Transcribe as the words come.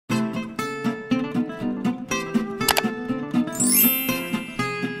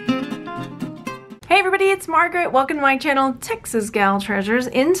everybody, it's Margaret. Welcome to my channel, Texas Gal Treasures.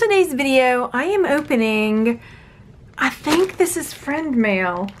 In today's video, I am opening, I think this is friend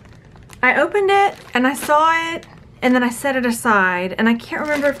mail. I opened it and I saw it and then I set it aside and I can't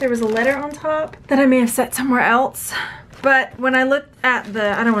remember if there was a letter on top that I may have set somewhere else. But when I looked at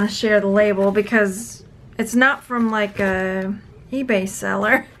the, I don't want to share the label because it's not from like a eBay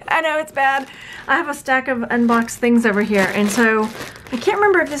seller. I know it's bad. I have a stack of unboxed things over here, and so I can't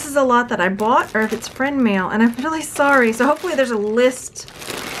remember if this is a lot that I bought or if it's friend mail, and I'm really sorry. So hopefully there's a list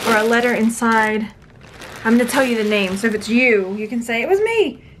or a letter inside. I'm gonna tell you the name, so if it's you, you can say it was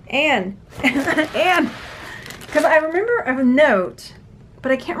me, Anne. Anne, because I remember a note,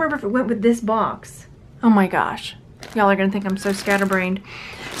 but I can't remember if it went with this box. Oh my gosh, y'all are gonna think I'm so scatterbrained.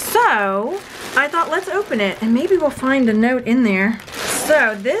 So I thought, let's open it and maybe we'll find a note in there.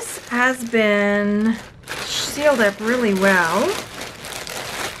 So this has been sealed up really well.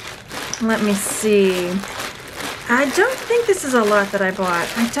 Let me see. I don't think this is a lot that I bought.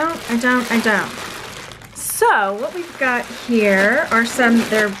 I don't. So what we've got here are some,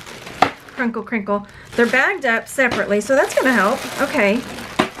 they're crinkle. They're bagged up separately, so that's gonna help. Okay,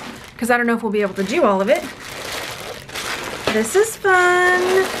 because I don't know if we'll be able to do all of it. This is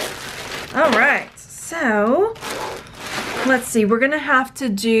fun. All right, so let's see. We're gonna have to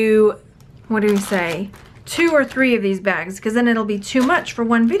do, what do we say? 2 or 3 of these bags, because then it'll be too much for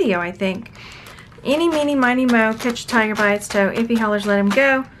one video, I think. Eeny, meeny, miny, mo, catch a tiger by its toe. If he hollers, let him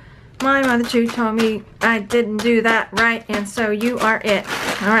go. My mother too told me I didn't do that right, and so you are it.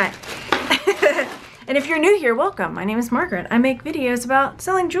 All right. And if you're new here, welcome. My name is Margaret. I make videos about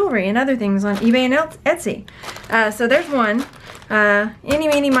selling jewelry and other things on eBay and Etsy. So there's one. Eeny,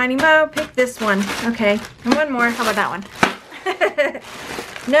 meeny, miny, mo, pick this one. Okay, and one more. How about that one?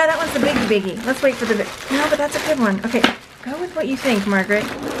 No, that one's the biggie. Let's wait for the big. No, but that's a good one. Okay, go with what you think, Margaret.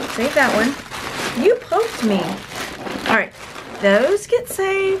 Save that one. You poked me. All right, those get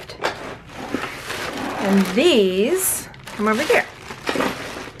saved. And these come over here.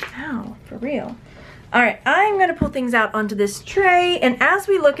 Ow, for real. All right, I'm gonna pull things out onto this tray, and as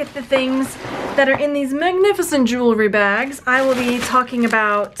we look at the things that are in these magnificent jewelry bags, I will be talking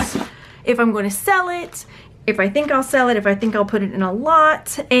about if I'm going to sell it, if I think I'll sell it, if I think I'll put it in a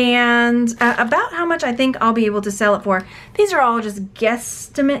lot, and about how much I think I'll be able to sell it for. These are all just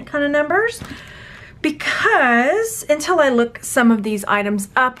guesstimate kind of numbers, because until I look some of these items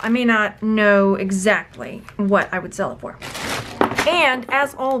up, I may not know exactly what I would sell it for. And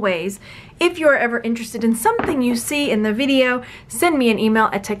as always, if you're ever interested in something you see in the video, send me an email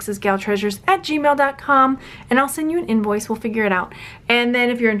at texasgaltreasures@gmail.com and I'll send you an invoice. We'll figure it out. And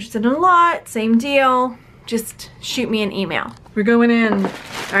then if you're interested in a lot, same deal, just shoot me an email. We're going in.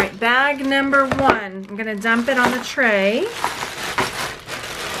 All right, bag number 1. I'm gonna dump it on the tray.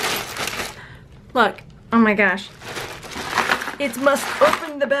 Look, oh my gosh. It must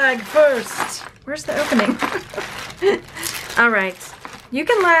open the bag first. Where's the opening? All right, you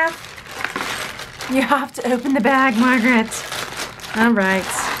can laugh. You have to open the bag, Margaret. All right.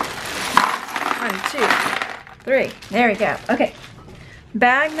 1, 2, 3. There we go. Okay.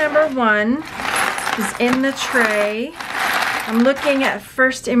 Bag number 1 is in the tray. I'm looking at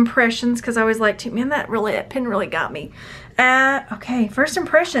first impressions because I always like to, man, that pin really got me. Okay, first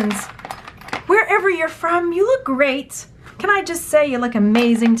impressions. Wherever you're from, you look great. Can I just say you look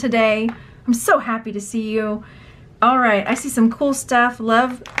amazing today? I'm so happy to see you. All right, I see some cool stuff.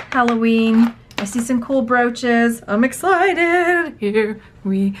 Love Halloween. I see some cool brooches. I'm excited. Here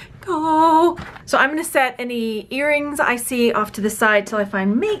we go. So I'm gonna set any earrings I see off to the side till I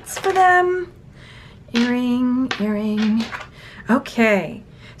find mates for them. Earring. Okay,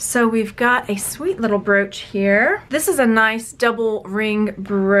 so we've got a sweet little brooch here. This is a nice double ring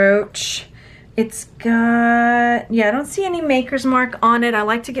brooch. It's got, yeah, I don't see any maker's mark on it. I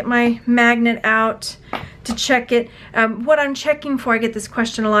like to get my magnet out to check it. What I'm checking for, I get this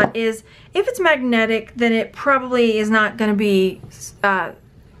question a lot, is if it's magnetic, then it probably is not going to be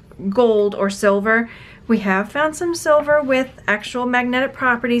gold or silver. We have found some silver with actual magnetic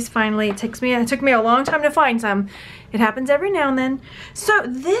properties finally. It took me a long time to find some. It happens every now and then. So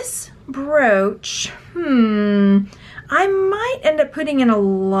this brooch, I might end up putting in a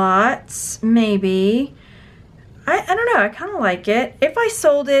lot, maybe. I don't know, I kind of like it. If I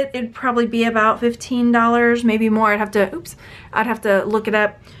sold it, it'd probably be about $15, maybe more. I'd have to look it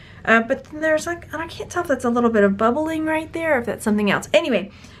up. But there's like, I can't tell if that's a little bit of bubbling right there or if that's something else.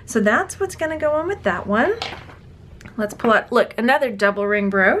 Anyway, so that's what's gonna go on with that one. Let's pull out, look, another double ring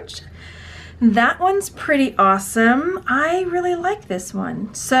brooch. That one's pretty awesome. I really like this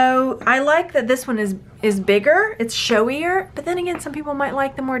one. So I like that this one is bigger, it's showier, but then again, some people might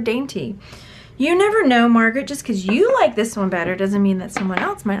like the more dainty. You never know, Margaret. Just because you like this one better doesn't mean that someone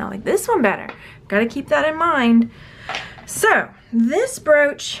else might not like this one better. Got to keep that in mind. So, this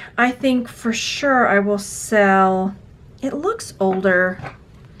brooch, I think for sure I will sell. It looks older.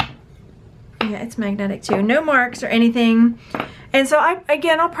 Yeah, it's magnetic too. No marks or anything. And so,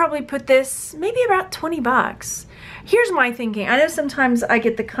 I'll probably put this maybe about 20 bucks. Here's my thinking. I know sometimes I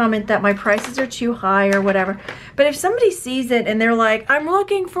get the comment that my prices are too high or whatever, but if somebody sees it and they're like, I'm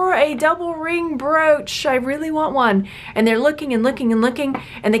looking for a double ring brooch, I really want one, and they're looking and looking and looking,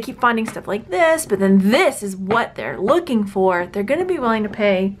 and they keep finding stuff like this, but then this is what they're looking for, they're going to be willing to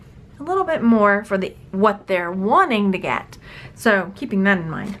pay a little bit more for what they're wanting to get. So keeping that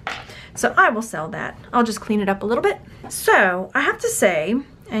in mind. So I will sell that. I'll just clean it up a little bit. So I have to say,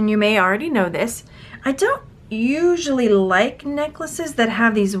 and you may already know this, I don't usually like necklaces that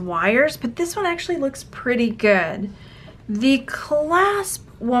have these wires, but this one actually looks pretty good. The clasp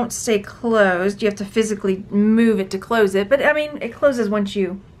won't stay closed. You have to physically move it to close it, but I mean, it closes once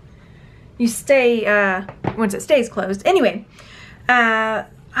you stay, once it stays closed. Anyway, I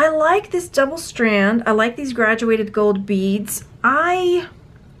like this double strand. I like these graduated gold beads. I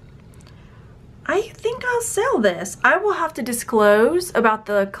think I'll sell this. I will have to disclose about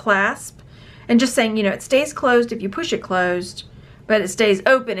the clasp and just saying, you know, it stays closed if you push it closed, but it stays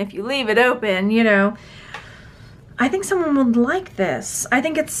open if you leave it open, you know. I think someone would like this. I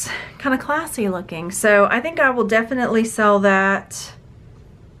think it's kind of classy looking. So I think I will definitely sell that,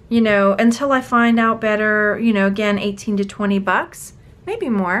 you know, until I find out better, you know, again, 18 to 20 bucks, maybe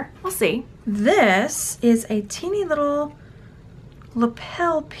more. We'll see. This is a teeny little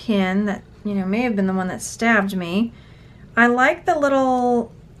lapel pin that, you know, may have been the one that stabbed me. I like the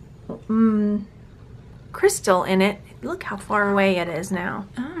little crystal in it. Look how far away it is now.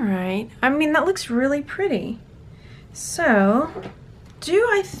 All right. I mean, that looks really pretty. So, do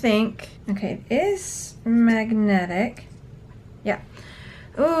I think, okay, it is magnetic. Yeah.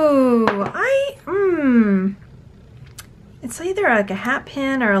 Ooh, it's either like a hat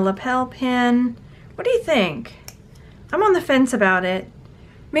pin or a lapel pin. What do you think? I'm on the fence about it.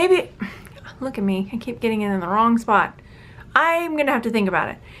 Maybe, look at me, I keep getting it in the wrong spot. I'm gonna have to think about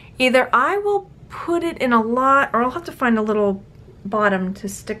it. Either I will put it in a lot, or I'll have to find a little bottom to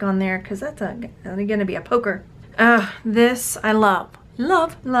stick on there, because that's gonna be a poker. This I love.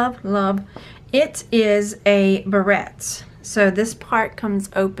 Love, love, love. It is a barrette. So this part comes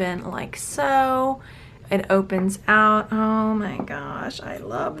open like so. It opens out. Oh my gosh, I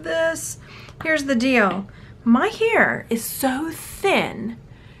love this. Here's the deal. My hair is so thin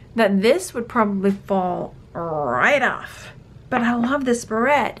that this would probably fall right off. But I love this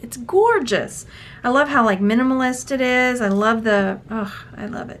barrette. It's gorgeous. I love how like minimalist it is. I love I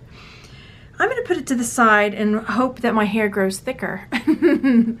love it. I'm gonna put it to the side and hope that my hair grows thicker.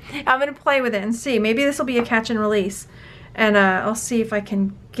 I'm gonna play with it and see. Maybe this will be a catch and release. And I'll see if I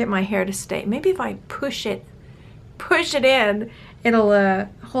can get my hair to stay. Maybe if I push it in, it'll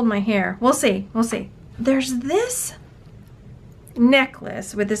hold my hair. We'll see, we'll see. There's this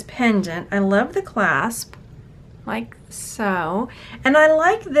necklace with this pendant. I love the clasp, like so. And I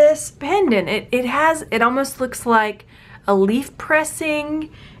like this pendant. It almost looks like a leaf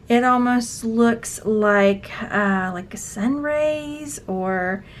pressing. It almost looks like a sun rays,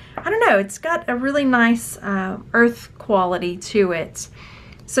 or I don't know. It's got a really nice earth quality to it.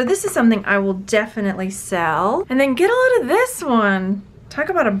 So this is something I will definitely sell. And then get a load of this one. Talk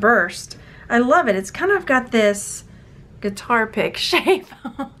about a burst. I love it. It's kind of got this guitar pick shape.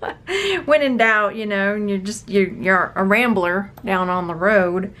 When in doubt, you know, and you're a rambler down on the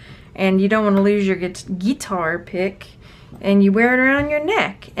road, and you don't want to lose your guitar pick, and you wear it around your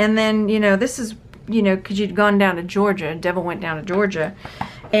neck. And then, you know, this is, you know, because you'd gone down to Georgia, Devil Went Down to Georgia,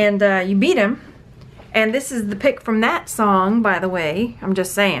 and you beat him. And this is the pick from that song, by the way. I'm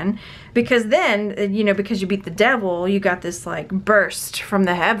just saying. Because then, you know, because you beat the devil, you got this like burst from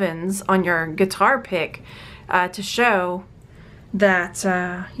the heavens on your guitar pick to show that,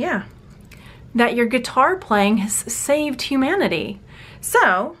 yeah, that your guitar playing has saved humanity.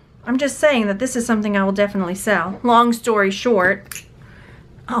 So, I'm just saying that this is something I will definitely sell. Long story short,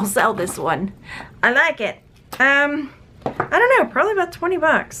 I'll sell this one. I like it. I don't know, probably about 20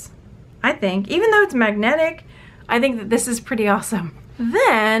 bucks. I think, even though it's magnetic, I think that this is pretty awesome.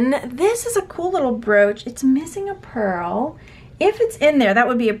 Then, this is a cool little brooch. It's missing a pearl. If it's in there, that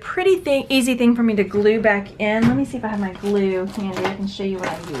would be a pretty easy thing for me to glue back in. Let me see if I have my glue handy. I can show you what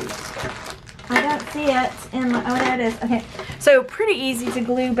I used. I don't see it in my, oh, there it is. Okay, so pretty easy to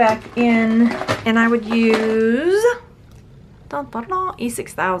glue back in. And I would use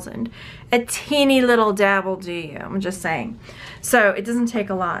E6000. A teeny little dab will do you, I'm just saying. So it doesn't take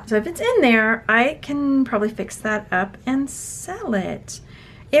a lot. So if it's in there, I can probably fix that up and sell it.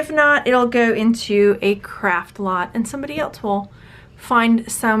 If not, it'll go into a craft lot and somebody else will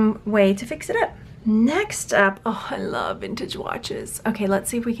find some way to fix it up. Next up, oh, I love vintage watches. Okay, let's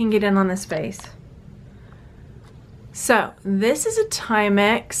see if we can get in on this face. So this is a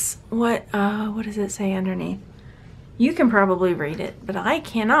Timex. What does it say underneath? You can probably read it, but I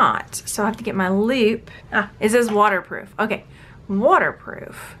cannot. So I have to get my loop. It says waterproof. Okay,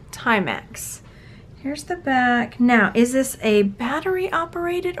 waterproof, Timex. Here's the back. Now, is this a battery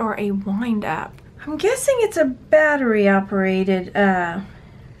operated or a wind up? I'm guessing it's a battery operated.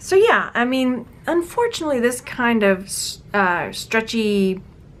 So yeah, I mean, unfortunately this kind of stretchy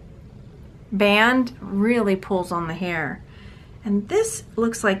band really pulls on the hair. And this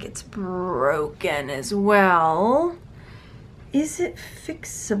looks like it's broken as well. Is it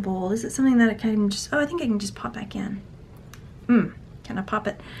fixable? Is it something that I can just, oh, I think I can just pop back in. Can I pop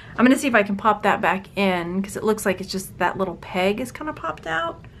it? I'm gonna see if I can pop that back in because it looks like it's just that little peg is kind of popped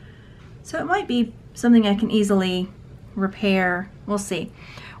out. So it might be something I can easily repair. We'll see.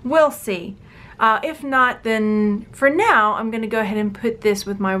 We'll see. If not, then for now, I'm gonna go ahead and put this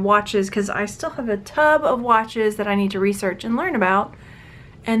with my watches because I still have a tub of watches that I need to research and learn about.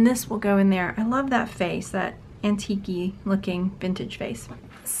 And this will go in there. I love that face, that antique-y looking vintage face.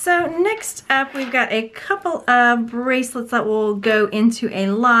 So next up, we've got a couple of bracelets that will go into a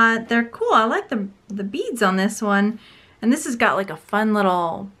lot. They're cool. I like the beads on this one. And this has got like a fun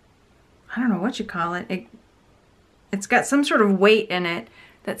little, I don't know what you call it. It's got some sort of weight in it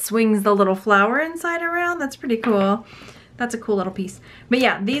that swings the little flower inside around. That's pretty cool. That's a cool little piece. But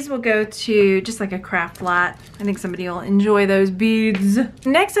yeah, these will go to just like a craft lot. I think somebody will enjoy those beads.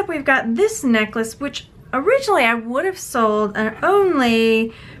 Next up, we've got this necklace, which originally I would have sold, and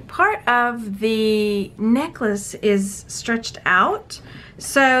only part of the necklace is stretched out.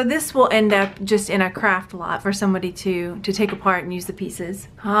 So this will end up just in a craft lot for somebody to take apart and use the pieces.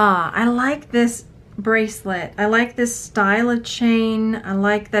 I like this bracelet. I like this style of chain. I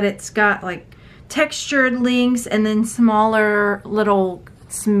like that it's got like textured links and then smaller little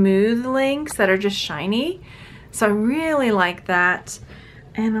smooth links that are just shiny. So I really like that.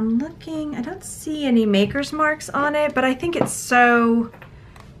 And I'm looking, I don't see any maker's marks on it, but I think it's so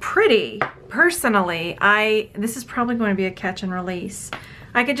pretty. Personally, this is probably going to be a catch and release.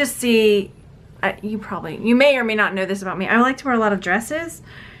 I could just see, you may or may not know this about me. I like to wear a lot of dresses.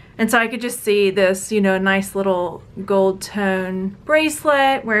 And so I could just see this, you know, nice little gold tone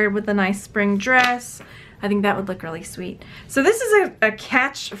bracelet wear with a nice spring dress. I think that would look really sweet. So this is a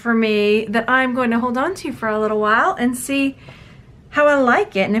catch for me that I'm going to hold on to for a little while and see how I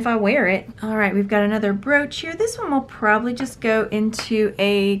like it and if I wear it. All right, we've got another brooch here. This one will probably just go into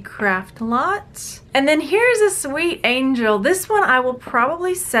a craft lot. And then here's a sweet angel. This one I will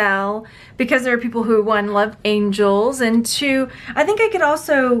probably sell because there are people who, one, love angels, and two, I think I could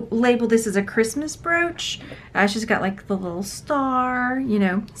also label this as a Christmas brooch. She's got like the little star, you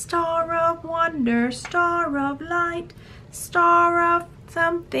know, star of wonder, star of light, star of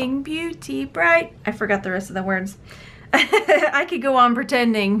something beauty bright. I forgot the rest of the words. I could go on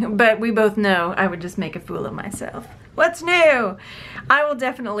pretending, but we both know I would just make a fool of myself. What's new? I will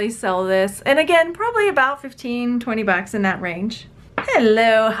definitely sell this. And again, probably about 15, 20 bucks in that range.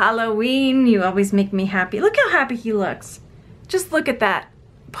 Hello, Halloween. You always make me happy. Look how happy he looks. Just look at that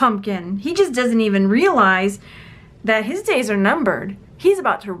pumpkin. He just doesn't even realize that his days are numbered. He's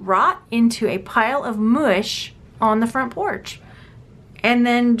about to rot into a pile of mush on the front porch. And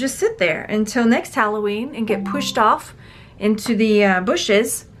then just sit there until next Halloween and get pushed off into the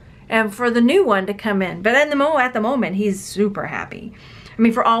bushes and for the new one to come in. But at the moment, he's super happy. I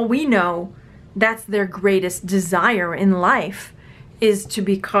mean, for all we know, that's their greatest desire in life, is to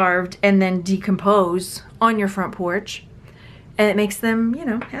be carved and then decompose on your front porch. And it makes them, you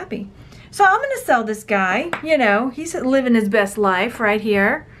know, happy. So I'm gonna sell this guy. You know, he's living his best life right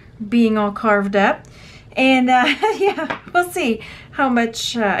here, being all carved up. And yeah, we'll see how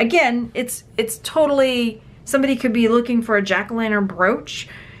much, again, it's totally, somebody could be looking for a jack-o'-lantern brooch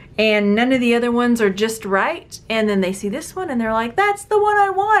and none of the other ones are just right. And then they see this one and they're like, that's the one I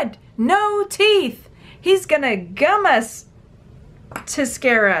want. No teeth. He's gonna gum us to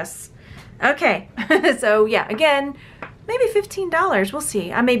scare us. Okay, so yeah, again, maybe $15. We'll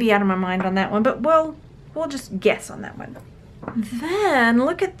see. I may be out of my mind on that one, but we'll just guess on that one. Then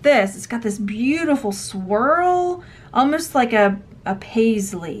look at this. It's got this beautiful swirl, almost like a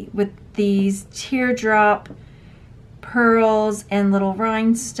paisley with these teardrop pearls and little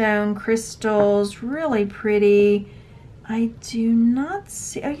rhinestone crystals. Really pretty. I do not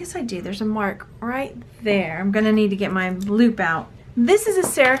see, oh yes I do, there's a mark right there. I'm gonna need to get my loop out. This is a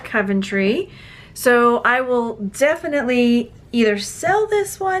Sarah Coventry, so I will definitely either sell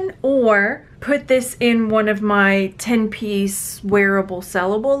this one or put this in one of my 10-piece wearable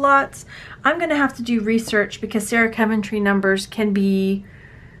sellable lots. I'm gonna have to do research because Sarah Coventry numbers can be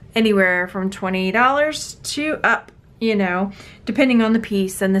anywhere from $20 to up, you know, depending on the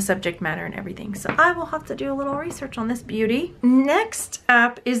piece and the subject matter and everything. So I will have to do a little research on this beauty. Next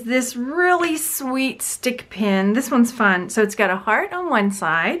up is this really sweet stick pin. This one's fun. So it's got a heart on one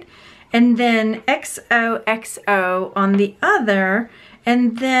side and then XOXO on the other.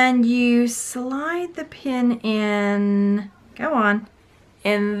 And then you slide the pin in, go on,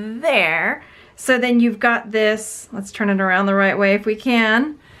 in there. So then you've got this, let's turn it around the right way if we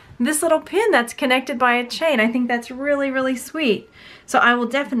can, this little pin that's connected by a chain. I think that's really, really sweet. So I will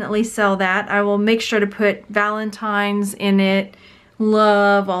definitely sell that. I will make sure to put Valentine's in it,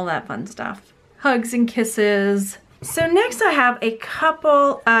 love, all that fun stuff. Hugs and kisses. So next I have a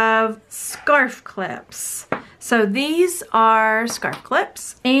couple of scarf clips. So these are scarf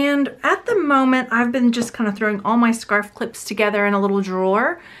clips, and at the moment I've been just kind of throwing all my scarf clips together in a little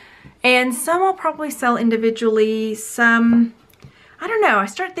drawer, and some I'll probably sell individually, some, I don't know, I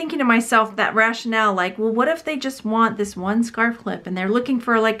start thinking to myself that rationale like, well, what if they just want this one scarf clip and they're looking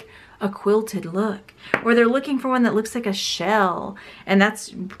for like a quilted look, or they're looking for one that looks like a shell and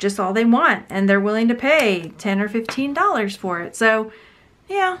that's just all they want and they're willing to pay $10 or $15 for it. So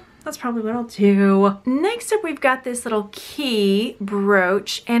yeah, that's probably what I'll do. Next up, we've got this little key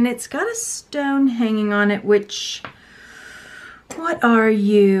brooch, and it's got a stone hanging on it, which, what are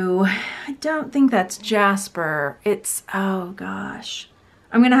you? I don't think that's jasper. It's, oh gosh.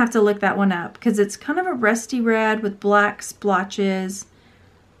 I'm gonna have to look that one up because it's kind of a rusty red with black splotches,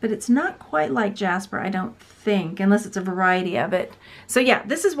 but it's not quite like jasper, I don't think, unless it's a variety of it. So yeah,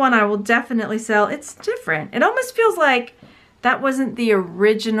 this is one I will definitely sell. It's different. It almost feels like that wasn't the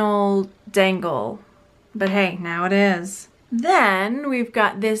original dangle, but hey, now it is. Then we've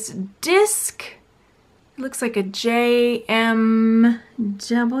got this disc. It looks like a JMW.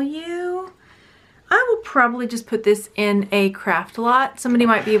 I will probably just put this in a craft lot. Somebody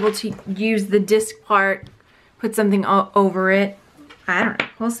might be able to use the disc part, put something over it. I don't know,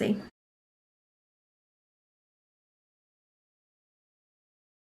 we'll see.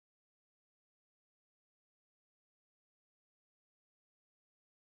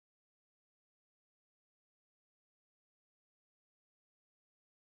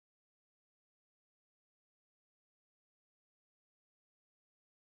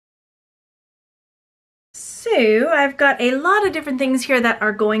 So I've got a lot of different things here that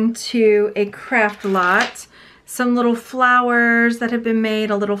are going to a craft lot. Some little flowers that have been made,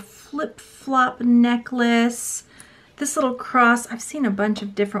 a little flip-flop necklace, this little cross. I've seen a bunch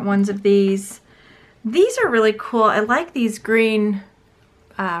of different ones of these. These are really cool. I like these green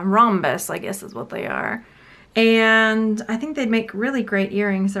rhombus, I guess is what they are. And I think they'd make really great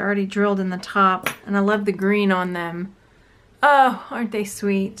earrings. They're already drilled in the top, and I love the green on them. Oh, aren't they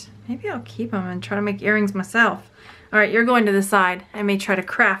sweet? Maybe I'll keep them and try to make earrings myself. All right, you're going to the side. I may try to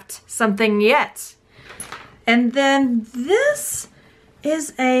craft something yet. And then this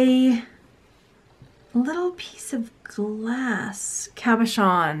is a little piece of glass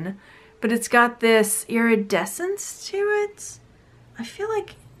cabochon, but it's got this iridescence to it. I feel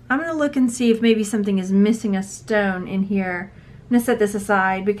like I'm gonna look and see if maybe something is missing a stone in here. I'm gonna set this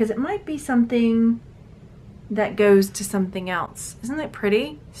aside because it might be something that goes to something else. Isn't it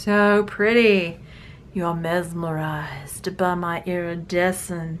pretty? So pretty. You're mesmerized by my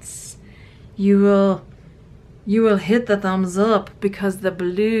iridescence. You will hit the thumbs up because the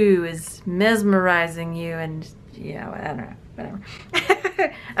blue is mesmerizing you, and yeah, I don't know, whatever.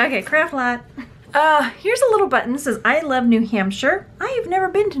 Okay, craft lot. Here's a little button that says, I love New Hampshire. I have never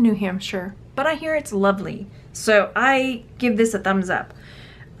been to New Hampshire, but I hear it's lovely. So I give this a thumbs up.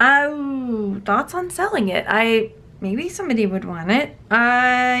 Oh, thoughts on selling it? Maybe somebody would want it.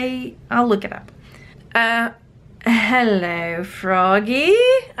 I'll look it up. Hello, Froggy.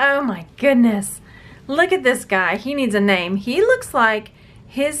 Oh my goodness. Look at this guy. He needs a name. He looks like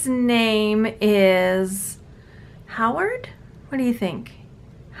his name is Howard? What do you think?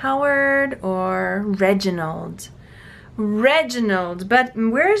 Howard or Reginald? Reginald, but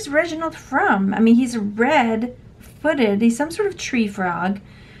where's Reginald from? I mean, he's red-footed. He's some sort of tree frog,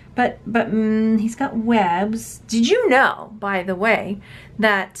 but he's got webs. Did you know, by the way,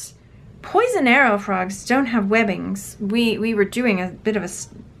 that poison arrow frogs don't have webbings? We were doing a bit of a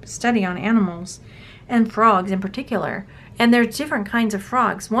study on animals, and frogs in particular, And they're different kinds of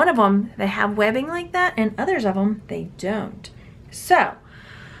frogs. One of them, they have webbing like that, and others of them, they don't. So,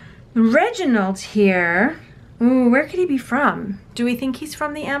 Reginald here, ooh, where could he be from? Do we think he's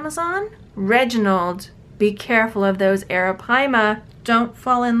from the Amazon? Reginald, be careful of those arapaima. Don't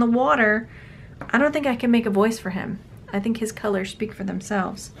fall in the water. I don't think I can make a voice for him. I think his colors speak for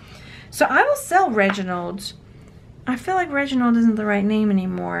themselves. So I will sell Reginald. I feel like Reginald isn't the right name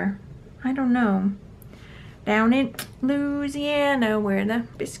anymore. I don't know. Down in Louisiana where the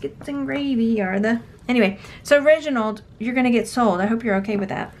biscuits and gravy are the... Anyway, so Reginald, you're gonna get sold. I hope you're okay with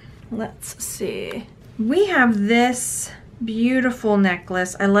that. Let's see. We have this beautiful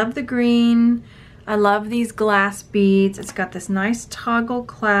necklace. I love the green. I love these glass beads. It's got this nice toggle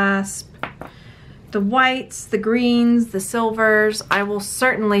clasp. The whites, the greens, the silvers. I will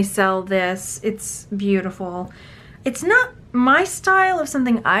certainly sell this. It's beautiful. It's not my style of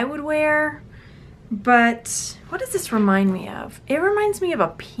something I would wear, but what does this remind me of? It reminds me of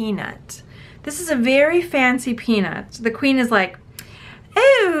a peanut. This is a very fancy peanut. The queen is like,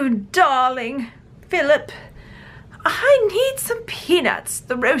 oh, darling, Philip, I need some peanuts.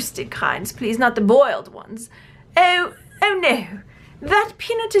 The roasted kinds, please, not the boiled ones. Oh no. That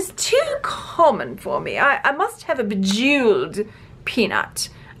peanut is too common for me. I must have a bejeweled peanut.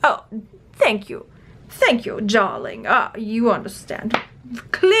 Oh, thank you. Thank you, darling. Ah, you understand.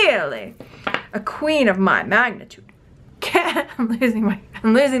 Clearly, a queen of my magnitude. I'm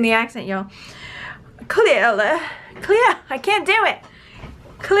losing the accent, y'all. Clearly, I can't do it.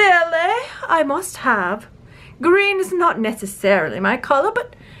 Clearly, I must have. Green is not necessarily my color,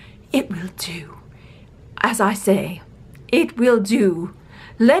 but it will do. As I say, it will do.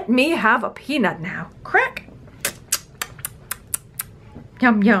 Let me have a peanut now. Crack.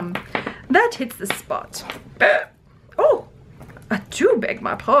 Yum, yum. That hits the spot. Oh, I do beg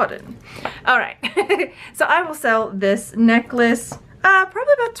my pardon. All right. So I will sell this necklace.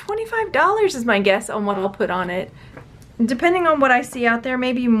 Probably about $25 is my guess on what I'll put on it. Depending on what I see out there,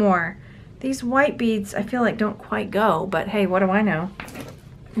 maybe more. These white beads, I feel like don't quite go, but hey, what do I know?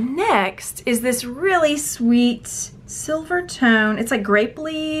 Next is this really sweet silver tone. It's like grape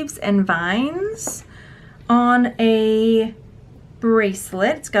leaves and vines on a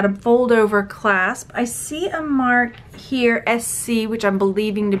bracelet. It's got a fold over clasp. I see a mark here, SC, which I'm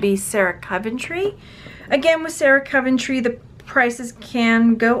believing to be Sarah Coventry. Again, with Sarah Coventry, the prices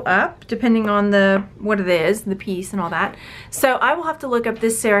can go up depending on what it is, the piece and all that. So I will have to look up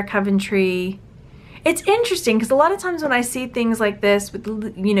this Sarah Coventry. It's interesting because a lot of times when I see things like this with,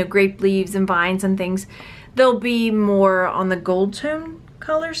 you know, grape leaves and vines and things, they'll be more on the gold tone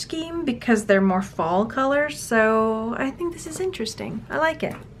color scheme because they're more fall colors. So I think this is interesting. I like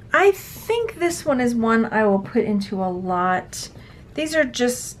it. I think this one is one I will put into a lot. These are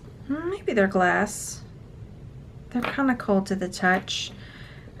just, maybe they're glass. They're kind of cold to the touch.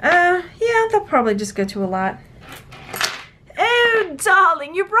 Yeah, they'll probably just go to a lot. Oh,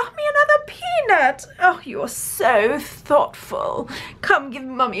 darling, you brought me another peanut. Oh, you are so thoughtful. Come give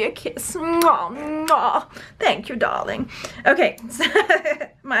Mummy a kiss. Mwah, mwah. Thank you, darling. Okay, so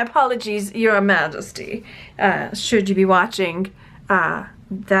my apologies, Your Majesty. Should you be watching,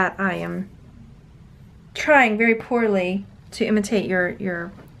 that I am trying very poorly to imitate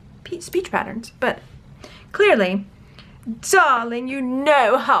your speech patterns, but clearly, darling, you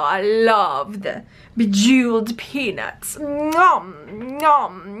know how I love the bejeweled peanuts. Nom,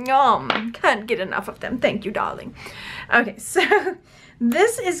 nom, nom. Can't get enough of them. Thank you, darling. Okay, so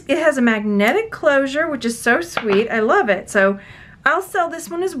it has a magnetic closure, which is so sweet. I love it. So I'll sell this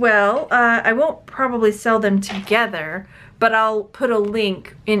one as well. I won't probably sell them together, but I'll put a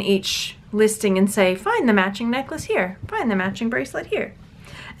link in each listing and say, find the matching necklace here. Find the matching bracelet here.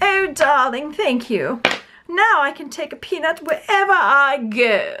 Oh, darling, thank you. Now I can take a peanut wherever I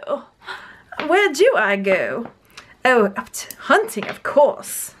go. Where do I go? Oh, up to hunting, of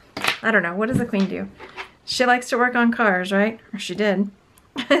course. I don't know. What does the queen do? She likes to work on cars, right? Or she did.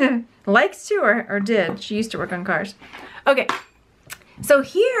 Likes to or did. She used to work on cars. Okay. So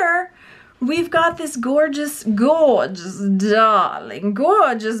here we've got this gorgeous, gorgeous, darling,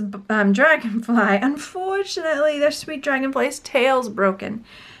 gorgeous dragonfly. Unfortunately, their sweet dragonfly's tail's broken.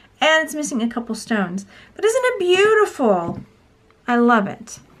 And it's missing a couple stones. But isn't it beautiful? I love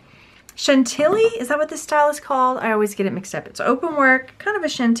it. Chantilly, is that what this style is called? I always get it mixed up. It's open work, kind of a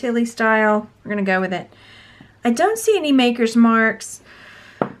Chantilly style. We're gonna go with it. I don't see any maker's marks,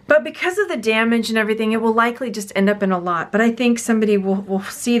 but because of the damage and everything, it will likely just end up in a lot. But I think somebody will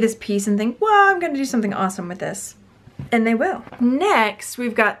see this piece and think, well, I'm gonna do something awesome with this. And they will. Next,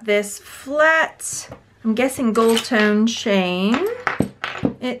 we've got this flat, I'm guessing gold tone chain.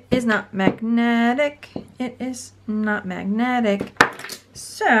 It is not magnetic. it is not magnetic.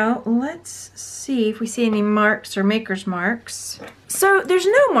 So let's see if we see any marks or maker's marks. So there's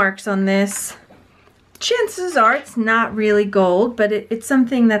no marks on this. Chances are it's not really gold, but it's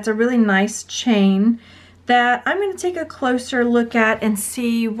something that's a really nice chain that I'm going to take a closer look at and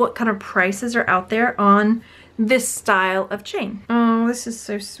see what kind of prices are out there on this style of chain. Oh, this is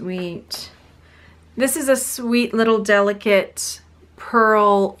so sweet. This is a sweet little delicate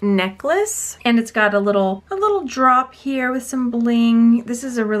pearl necklace, and it's got a little drop here with some bling. This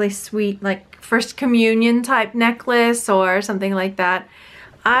is a really sweet, like, first communion type necklace or something like that.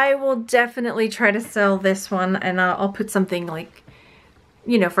 I will definitely try to sell this one, and I'll put something like,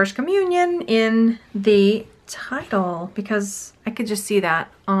 you know, first communion in the title, because I could just see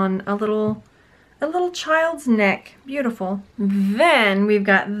that on a little child's neck. Beautiful. Then we've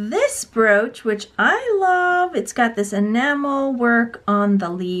got this brooch, which I love. It's got this enamel work on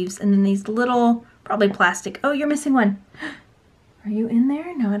the leaves, and then these little, probably plastic. Oh, you're missing one. Are you in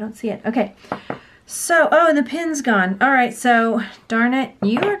there? No, I don't see it. Okay. So, oh, and the pin's gone. All right, so darn it,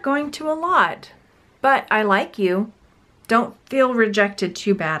 you are going to a lot, but I like you. Don't feel rejected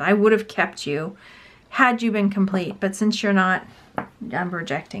too bad. I would have kept you had you been complete, but since you're not, I'm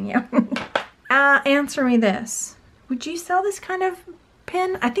rejecting you. Answer me this. Would you sell this kind of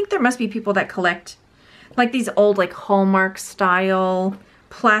pin? I think there must be people that collect like these old, like, Hallmark style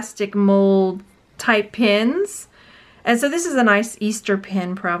plastic mold type pins. And so this is a nice Easter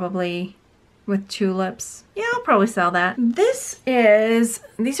pin, probably, with tulips. Yeah, I'll probably sell that. These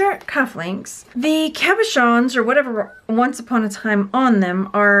are cufflinks. The cabochons, or whatever once upon a time on them,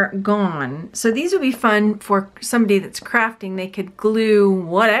 are gone. So these would be fun for somebody that's crafting. They could glue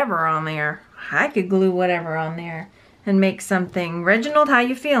whatever on there. I could glue whatever on there and make something. Reginald, how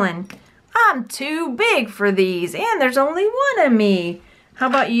you feeling? I'm too big for these, and there's only one of me. How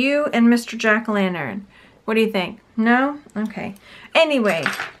about you and Mr. Jack-o'-lantern? What do you think? No? Okay. Anyway,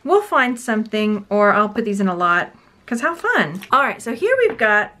 we'll find something, or I'll put these in a lot, because how fun. All right, so here we've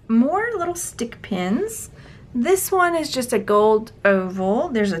got more little stick pins. This one is just a gold oval.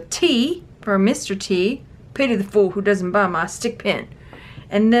 There's a T for Mr. T. Pity the fool who doesn't buy my stick pin.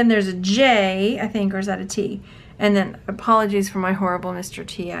 And then there's a J, I think, or is that a T? And then, apologies for my horrible Mr.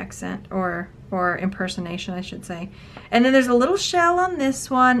 T accent, or impersonation, I should say. And then there's a little shell on this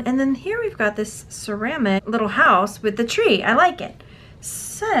one, and then here we've got this ceramic little house with the tree. I like it.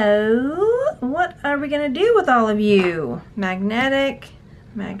 So, what are we gonna do with all of you? Magnetic,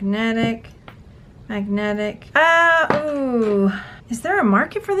 magnetic, magnetic. Ooh. Is there a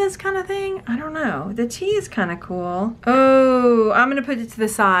market for this kind of thing? I don't know. The T is kind of cool. Oh, I'm gonna put it to the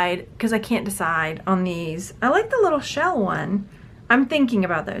side because I can't decide on these. I like the little shell one. I'm thinking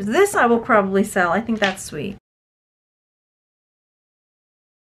about those. This I will probably sell. I think that's sweet.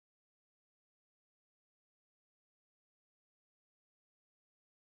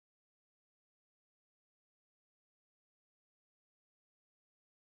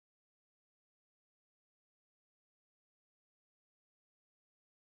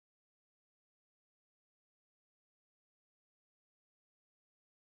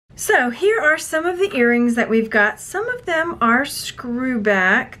 So here are some of the earrings that we've got. Some of them are screw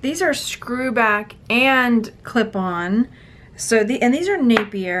back. These are screw back and clip-on. So and these are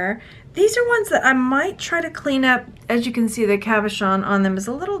Napier. These are ones that I might try to clean up. As you can see, the cabochon on them is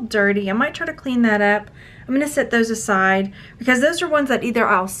a little dirty. I might try to clean that up. I'm gonna set those aside because those are ones that either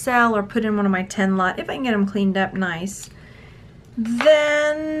I'll sell or put in one of my 10 lot if I can get them cleaned up nice.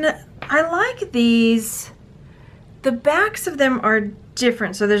 Then I like these. The backs of them are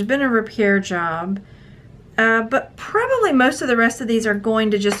different, so there's been a repair job, but probably most of the rest of these are going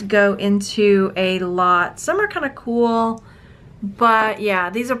to just go into a lot. Some are kind of cool, but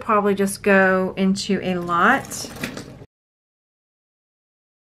yeah, these will probably just go into a lot.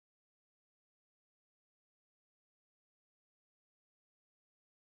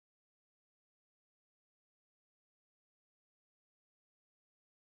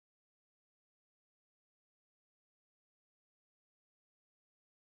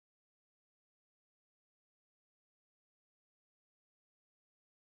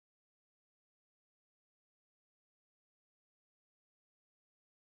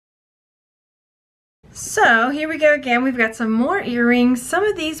 So here we go again. We've got some more earrings. Some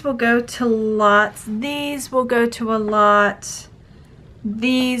of these will go to lots. These will go to a lot.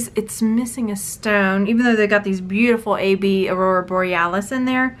 These, it's missing a stone, even though they've got these beautiful AB Aurora Borealis in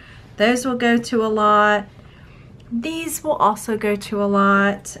there. Those will go to a lot. These will also go to a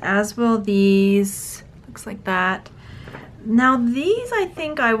lot, as will these. Looks like that. Now these I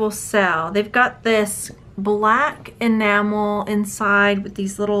think I will sell. They've got this black enamel inside with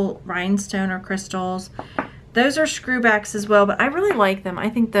these little rhinestone or crystals. Those are screwbacks as well, but I really like them. I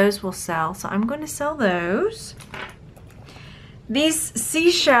think those will sell, so I'm going to sell those. These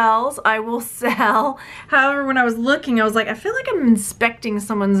seashells I will sell. However, when I was looking, I was like, I feel like I'm inspecting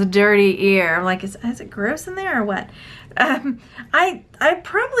someone's dirty ear. I'm like, is it gross in there or what? I'm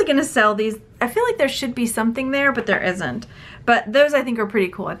probably gonna sell these. I feel like there should be something there, but there isn't. But those I think are pretty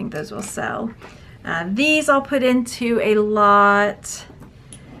cool. I think those will sell. These I'll put into a lot.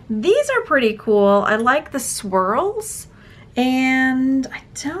 These are pretty cool. I like the swirls. And I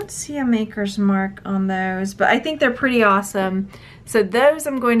don't see a maker's mark on those, but I think they're pretty awesome. So those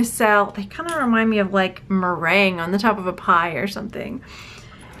I'm going to sell. They kind of remind me of like meringue on the top of a pie or something.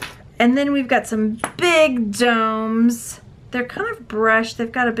 And then we've got some big domes. They're kind of brushed. They've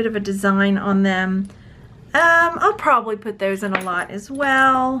got a bit of a design on them. I'll probably put those in a lot as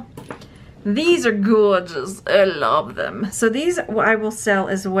well. These are gorgeous. I love them. So these I will sell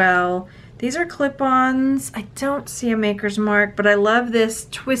as well. These are clip-ons. I don't see a maker's mark, but I love this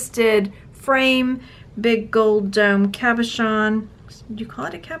twisted frame, big gold dome cabochon. Do you call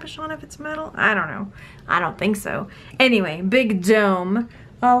it a cabochon if it's metal? I don't know. I don't think so. Anyway, big dome.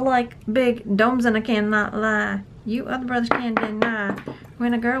 I like big domes and I cannot lie. You other brothers can't deny.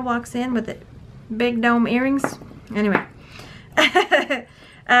 When a girl walks in with it, big dome earrings. Anyway.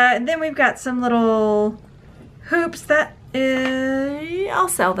 Then we've got some little hoops that I'll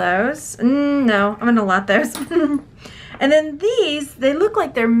sell those. No, I'm gonna lot those. And then these, they look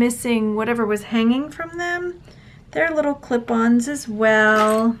like they're missing whatever was hanging from them. They're little clip-ons as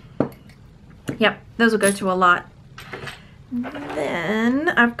well. Yep, those will go to a lot. Then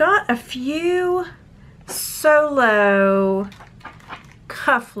I've got a few solo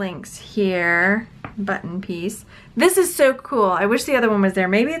cufflinks here. Button piece. This is so cool. I wish the other one was there.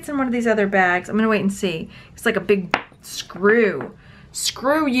 Maybe it's in one of these other bags. I'm gonna wait and see. It's like a big screw.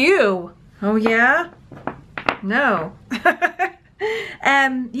 Screw you. Oh yeah? No.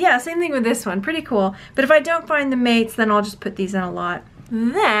 Yeah, same thing with this one. Pretty cool. But if I don't find the mates, then I'll just put these in a lot.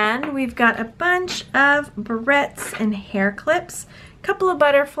 Then we've got a bunch of barrettes and hair clips, a couple of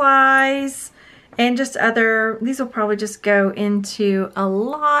butterflies, and just other, these will probably just go into a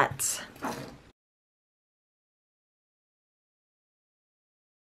lot.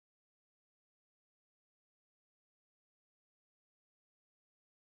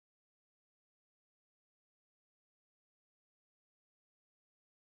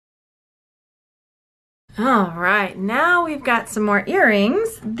 All right, now we've got some more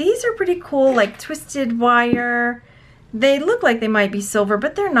earrings. These are pretty cool, like twisted wire. They look like they might be silver,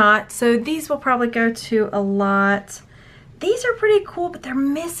 but they're not. So these will probably go to a lot. These are pretty cool, but they're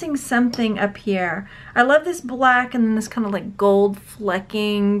missing something up here. I love this black and then this kind of like gold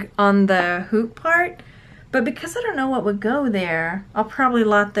flecking on the hoop part. But because I don't know what would go there, I'll probably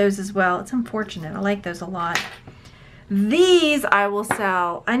lot those as well. It's unfortunate. I like those a lot. These I will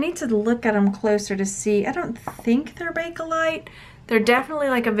sell. I need to look at them closer to see. I don't think they're Bakelite. They're definitely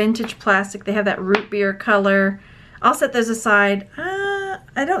like a vintage plastic. They have that root beer color. I'll set those aside.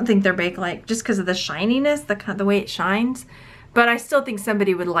 I don't think they're Bakelite just because of the shininess, the way it shines. But I still think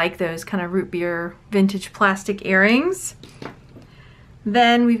somebody would like those kind of root beer vintage plastic earrings.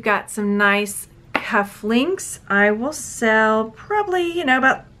 Then we've got some nice cufflinks. I will sell probably, you know,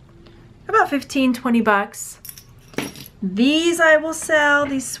 about 15, 20 bucks. These I will sell,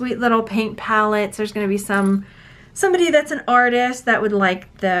 these sweet little paint palettes. There's going to be somebody that's an artist that would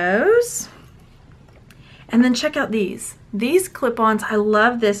like those. And then check out these. These clip-ons, I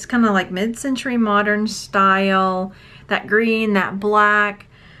love this kind of like mid-century modern style. That green, that black.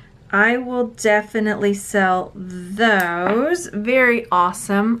 I will definitely sell those. Very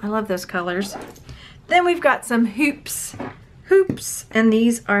awesome. I love those colors. Then we've got some hoops, and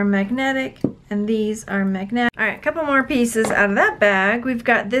these are magnetic, and these are magnetic. All right, a couple more pieces out of that bag. We've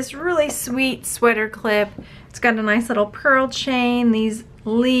got this really sweet sweater clip. It's got a nice little pearl chain, these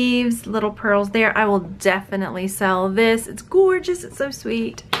leaves, little pearls there. I will definitely sell this. It's gorgeous, it's so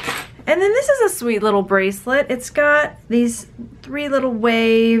sweet. And then this is a sweet little bracelet. It's got these 3 little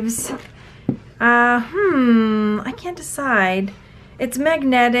waves. I can't decide. It's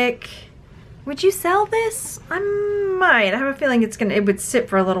magnetic. Would you sell this? I might. I have a feeling it would sit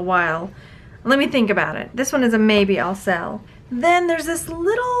for a little while. Let me think about it. This one is a maybe I'll sell. Then there's this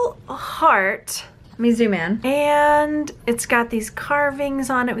little heart. Let me zoom in. And it's got these carvings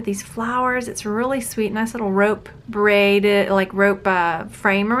on it with these flowers. It's really sweet. Nice little rope braided, like rope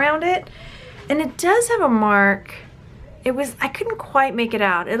frame around it. And it does have a mark. I couldn't quite make it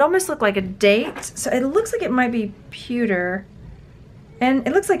out. It almost looked like a date. So it looks like it might be pewter. And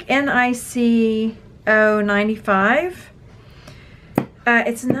it looks like NIC $0.95.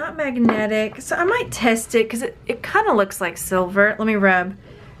 It's not magnetic, so I might test it because it kind of looks like silver. Let me rub.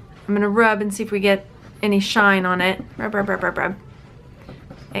 I'm gonna rub and see if we get any shine on it. Rub, rub, rub, rub, rub.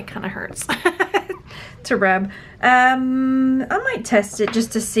 It kind of hurts to rub. I might test it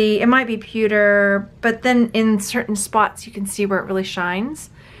just to see. It might be pewter, but then in certain spots you can see where it really shines,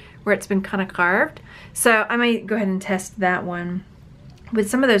 where it's been kind of carved. So I might go ahead and test that one. With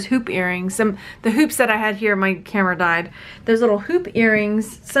some of those hoop earrings, the hoops that I had here, my camera died. Those little hoop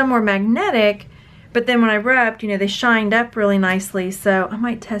earrings, some were magnetic, but then when I rubbed, you know, they shined up really nicely. So I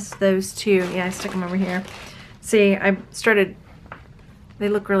might test those too. Yeah, I stuck them over here. See, they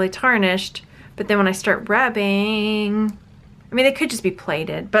look really tarnished, but then when I start rubbing, I mean, they could just be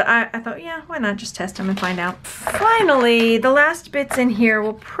plated, but I thought, yeah, why not just test them and find out. Finally, the last bits in here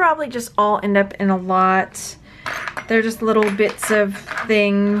will probably just all end up in a lot. They're just little bits of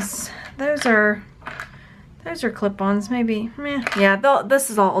things. Those are clip-ons, maybe. Meh. Yeah, this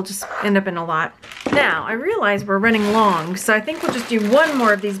is all just end up in a lot. Now, I realize we're running long, so I think we'll just do one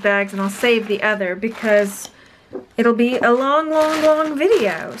more of these bags and I'll save the other because it'll be a long, long, long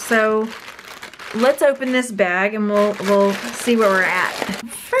video. So let's open this bag and we'll see where we're at.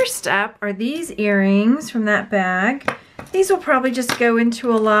 First up are these earrings from that bag. These will probably just go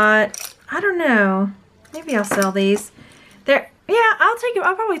into a lot. I don't know. Maybe I'll sell these.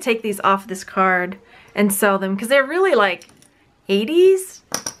 I'll probably take these off this card and sell them because they're really like 80s.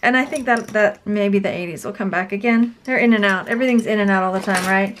 And I think that maybe the 80s will come back again. They're in and out. Everything's in and out all the time,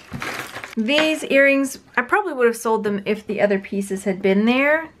 right? These earrings, I probably would have sold them if the other pieces had been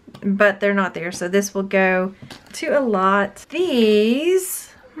there, but they're not there. So this will go to a lot.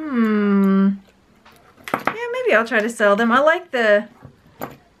 These, yeah, maybe I'll try to sell them. I like the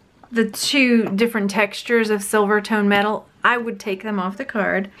two different textures of silver tone metal. I would take them off the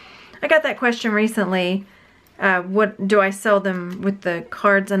card. I got that question recently. What do I sell them with the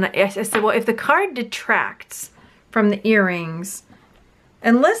cards? And I said, well, if the card detracts from the earrings,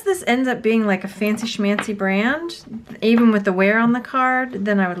 unless this ends up being like a fancy schmancy brand, even with the wear on the card,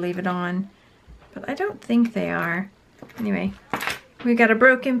 then I would leave it on. But I don't think they are. Anyway, we got a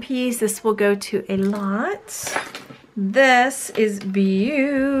broken piece. This will go to a lot. This is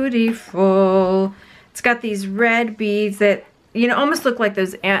beautiful. It's got these red beads that, you know, almost look like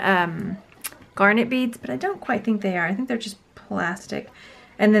those garnet beads, but I don't quite think they are. I think they're just plastic.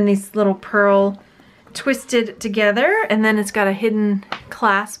 And then these little pearl twisted together, and then it's got a hidden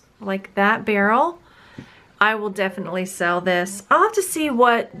clasp like that barrel. I will definitely sell this. I'll have to see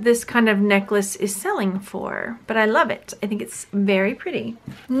what this kind of necklace is selling for, but I love it. I think it's very pretty.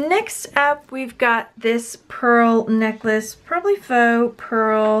 Next up, we've got this pearl necklace, probably faux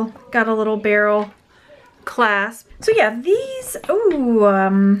pearl, got a little barrel clasp. So yeah, these,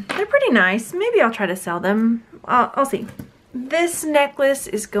 they're pretty nice. Maybe I'll try to sell them. I'll see. This necklace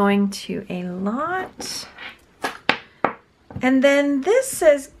is going to a lot. And then this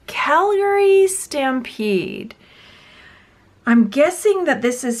says Calgary Stampede. I'm guessing that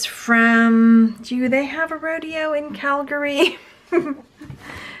this is from, do they have a rodeo in Calgary?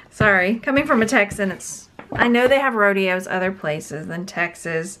 Sorry, coming from a Texan, I know they have rodeos other places than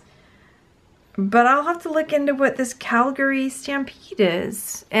Texas. But I'll have to look into what this Calgary Stampede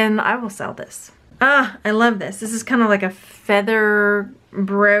is, and I will sell this. Ah, I love this. This is kind of like a feather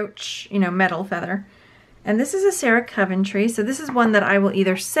brooch, you know, metal feather. And this is a Sarah Coventry, so this is one that I will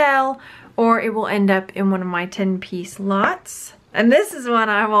either sell or it will end up in one of my 10-piece lots. And this is one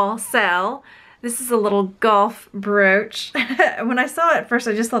I will sell. This is a little golf brooch. When I saw it first,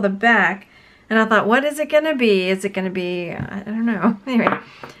 I just saw the back and I thought, what is it gonna be? Is it gonna be, I don't know. Anyway,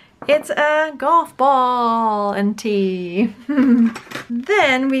 it's a golf ball and tee.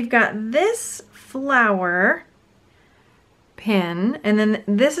 Then we've got this flower pin, and then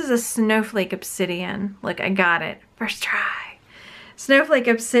this is a snowflake obsidian. Look, I got it. First try. Snowflake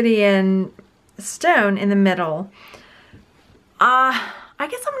obsidian stone in the middle. I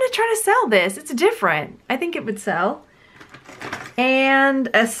guess I'm gonna try to sell this. It's different. I think it would sell. And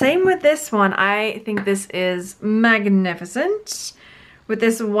same with this one. I think this is magnificent with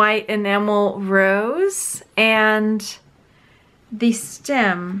this white enamel rose and the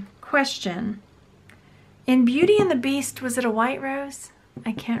stem. Question. In Beauty and the Beast, was it a white rose?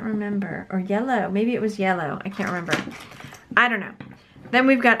 I can't remember. Or yellow. Maybe it was yellow. I can't remember. I don't know. Then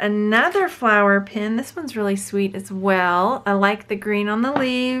we've got another flower pin. This one's really sweet as well. I like the green on the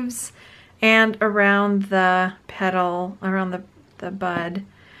leaves and around the petal, around the bud.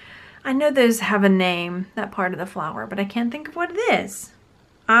 I know those have a name, that part of the flower, but I can't think of what it is.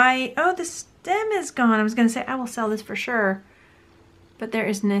 Oh, the stem is gone. I was going to say I will sell this for sure, but there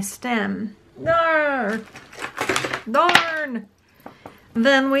is no stem. Darn. Darn.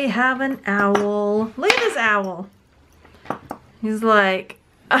 Then we have an owl. Look at this owl. He's like,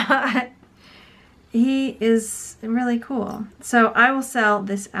 he is really cool. So I will sell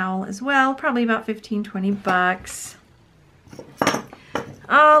this owl as well. Probably about 15, 20 bucks.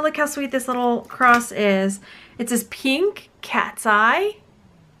 Oh, look how sweet this little cross is. It's this pink cat's eye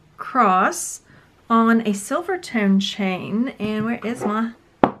cross on a silver tone chain. And where is my...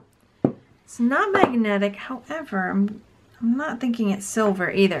 It's not magnetic, however, I'm not thinking it's silver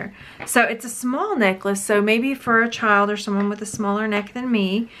either. So it's a small necklace, so maybe for a child or someone with a smaller neck than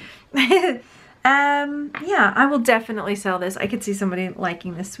me. Yeah, I will definitely sell this. I could see somebody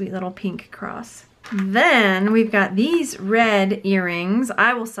liking this sweet little pink cross. Then we've got these red earrings.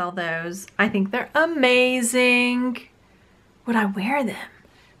 I will sell those. I think they're amazing. Would I wear them?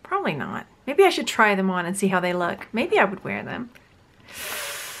 Probably not. Maybe I should try them on and see how they look. Maybe I would wear them.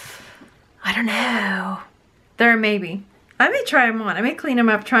 I don't know. They're a maybe. I may try them on. I may clean them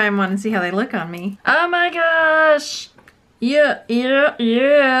up, try them on, and see how they look on me. Oh my gosh. Yeah.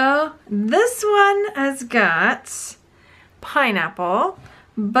 This one has got pineapple,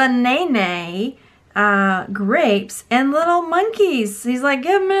 banana, grapes, and little monkeys. He's like,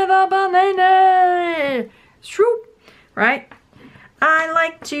 give me the banana. Shroop. Right? I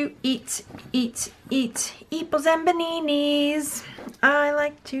like to eat apples and bananas. I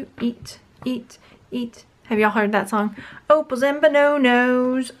like to eat. Have y'all heard that song? Opals and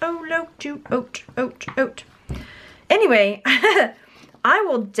bananas. Oh, look to oat. Anyway, I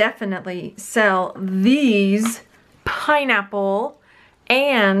will definitely sell these pineapple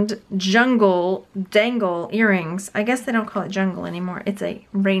and jungle dangle earrings. I guess they don't call it jungle anymore. It's a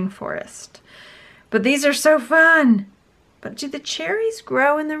rainforest. But these are so fun. But do the cherries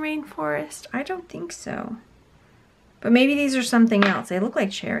grow in the rainforest? I don't think so. But maybe these are something else. They look like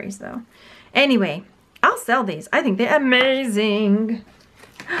cherries though. Anyway, I'll sell these. I think they're amazing.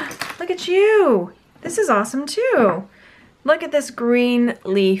 Look at you. This is awesome too. Look at this green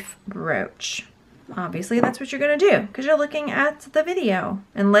leaf brooch. Obviously that's what you're gonna do because you're looking at the video.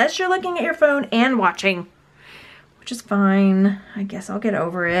 Unless you're looking at your phone and watching, which is fine. I guess I'll get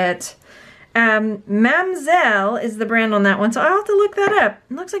over it. Mamselle is the brand on that one, so I'll have to look that up.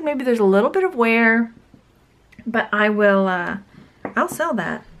 It looks like maybe there's a little bit of wear, but I will, I'll sell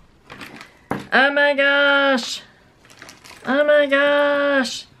that. Oh my gosh. Oh my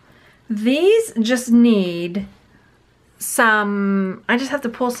gosh. These just need some, I just have to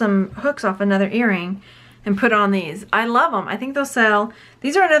pull some hooks off another earring and put on these. I love them. I think they'll sell.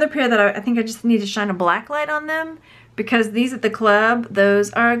 These are another pair that I think I just need to shine a black light on them because these at the club,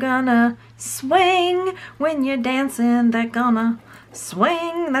 those are gonna swing when you're dancing. They're gonna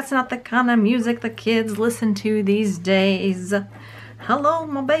swing. That's not the kind of music the kids listen to these days. Hello,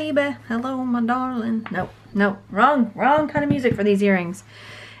 my baby. Hello, my darling. No, wrong kind of music for these earrings.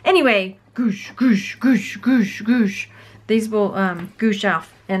 Anyway, goosh, goosh, goosh, goosh, goosh. These will goosh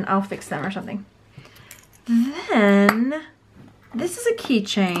off and I'll fix them or something. Then, this is a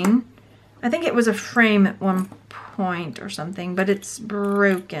keychain. I think it was a frame at one point or something, but it's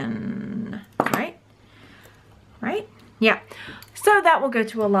broken, right? Right? Yeah. So that will go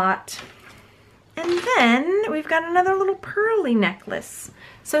to a lot. And then we've got another little pearly necklace.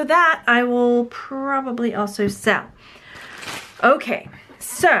 So that I will probably also sell. Okay,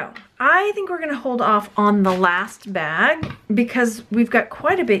 so I think we're gonna hold off on the last bag because we've got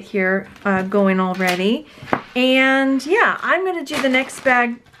quite a bit here going already. And yeah, I'm gonna do the next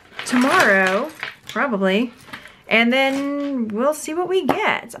bag tomorrow, probably. And then we'll see what we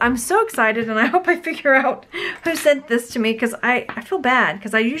get. I'm so excited and I hope I figure out who sent this to me because I feel bad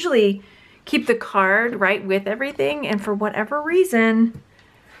because I usually keep the card right with everything and for whatever reason,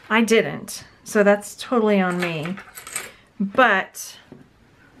 I didn't. So that's totally on me. But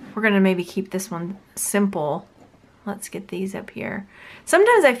we're gonna maybe keep this one simple. Let's get these up here.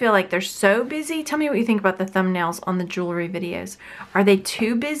 Sometimes I feel like they're so busy. Tell me what you think about the thumbnails on the jewelry videos. Are they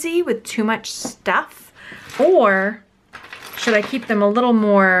too busy with too much stuff? Or should I keep them a little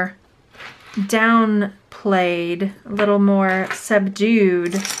more downplayed, a little more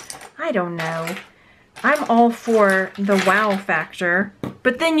subdued? I don't know. I'm all for the wow factor,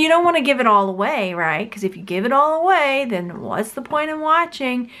 but then you don't want to give it all away, right? Because if you give it all away, then what's the point in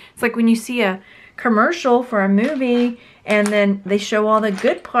watching? It's like when you see a commercial for a movie and then they show all the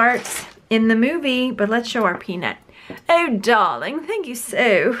good parts in the movie, but let's show our peanut. Oh, darling, thank you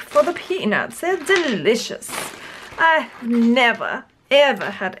so for the peanuts. They're delicious. I've never, ever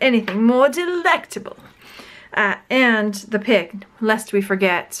had anything more delectable. And the pick, lest we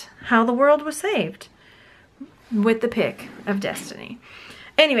forget how the world was saved with the pick of destiny.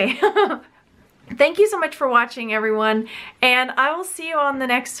 Anyway, Thank you so much for watching, everyone, and I will see you on the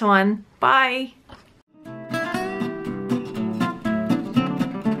next one. Bye.